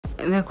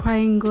The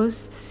Crying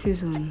Ghost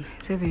Season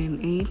 7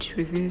 and 8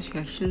 reviews,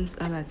 reactions,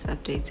 alerts,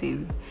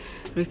 updating,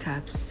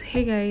 recaps.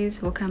 Hey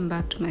guys, welcome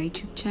back to my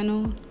YouTube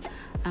channel.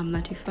 I'm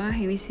Latifa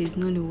and this is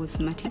Nollywood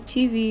Cinematic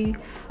TV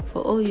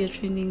for all your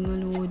trending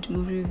Nollywood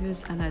movie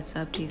reviews, alerts,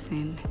 updates,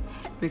 and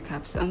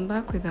recaps. I'm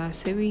back with our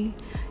series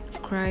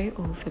Cry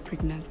of the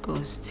Pregnant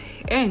Ghost.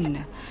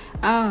 And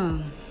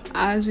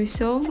as we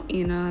saw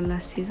in our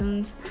last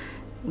seasons,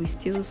 we're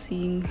still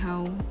seeing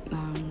how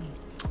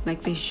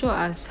like they show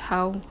us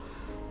how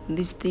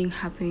this thing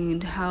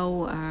happened,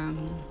 how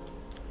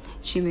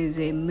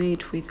Chimeze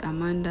met with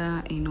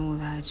Amanda and all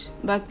that.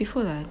 But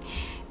before that,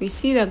 we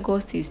see that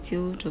Ghost is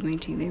still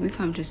tormenting them, if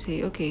I'm to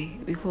say, okay,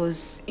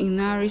 because in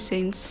our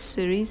recent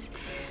series,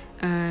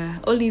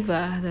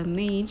 Oliver, the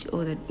maid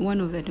or one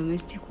of the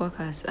domestic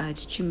workers at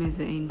Chimeze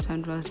and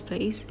Sandra's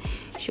place,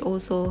 she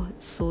also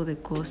saw the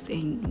ghost,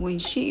 and when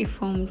she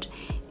informed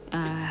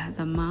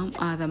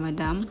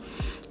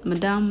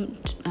Madame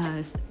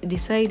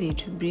decided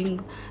to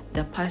bring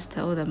the pastor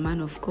or the man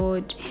of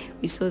God.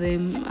 We saw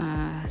them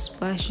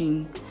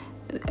splashing.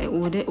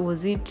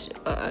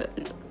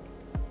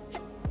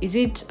 Is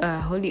it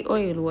holy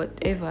oil,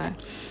 whatever,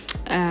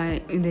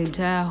 in the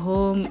entire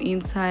home,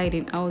 inside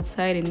and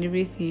outside and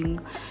everything,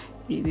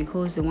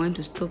 because they want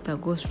to stop the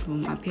ghost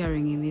from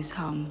appearing in this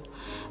home.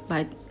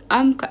 But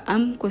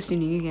I'm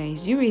questioning you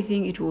guys. You really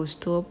think it will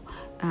stop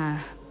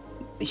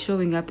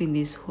showing up in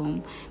this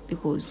home?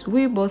 Because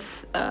we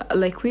both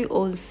we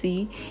all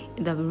see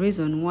the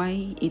reason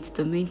why it's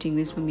tormenting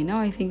this woman. Now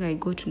I think I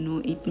got to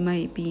know it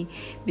might be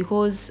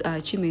because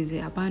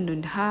Chimeze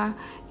abandoned her,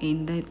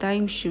 and the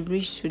time she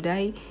reached to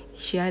die,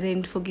 she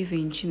hadn't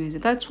forgiven Chimeze.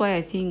 That's why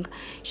I think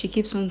she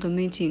keeps on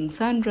tormenting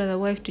Sandra, the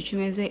wife to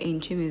Chimeze,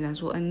 and Chimeze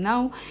as well. And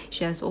now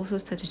she has also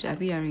started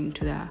appearing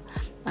to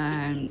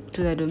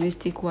the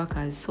domestic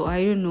workers. So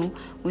I don't know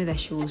whether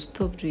she will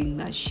stop doing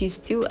that. She's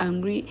still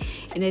angry,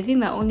 and I think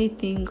the only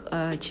thing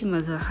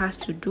Chimeze has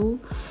to do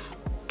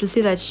to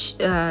say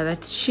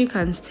that she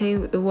can stay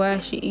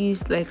where she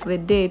is, like the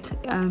date,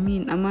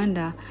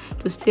 Amanda,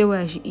 to stay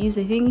where she is.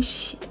 I think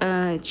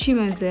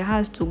Chimeze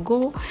has to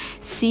go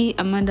see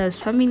Amanda's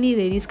family.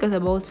 They discuss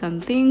about some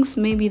things.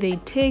 Maybe they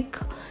take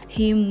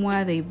him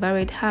where they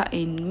buried her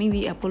and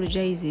maybe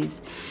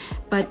apologizes.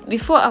 But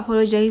before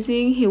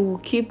apologizing, he will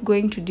keep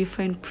going to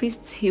different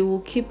priests. He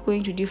will keep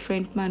going to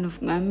different men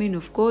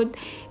of God,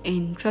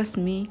 and trust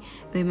me,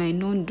 they might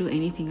not do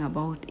anything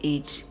about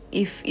it.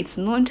 If it's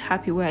not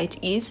happy where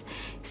it is,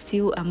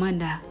 still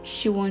Amanda,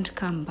 she won't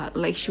come back.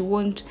 Like, she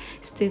won't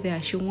stay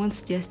there. She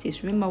wants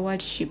justice. Remember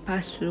what she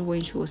passed through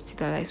when she was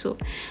still alive. So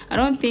I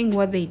don't think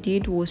what they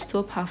did will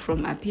stop her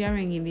from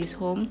appearing in this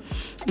home.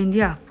 And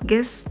yeah,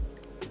 guess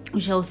we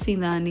shall see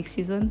in the next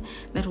season.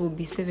 That will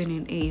be 7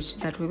 and 8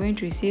 that we're going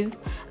to receive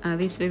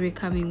this very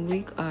coming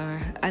week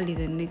or early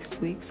the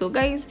next week. So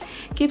guys,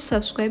 keep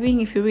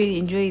subscribing. If you really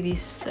enjoy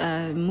this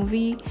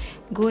movie,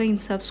 go and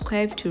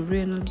subscribe to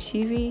Real Nollywood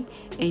TV,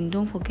 and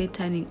don't forget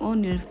turning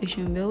on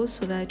notification bells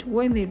so that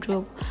when they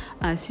drop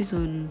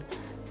season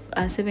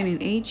 7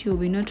 and 8, you'll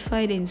be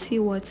notified and see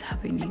what's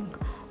happening.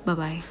 Bye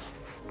bye.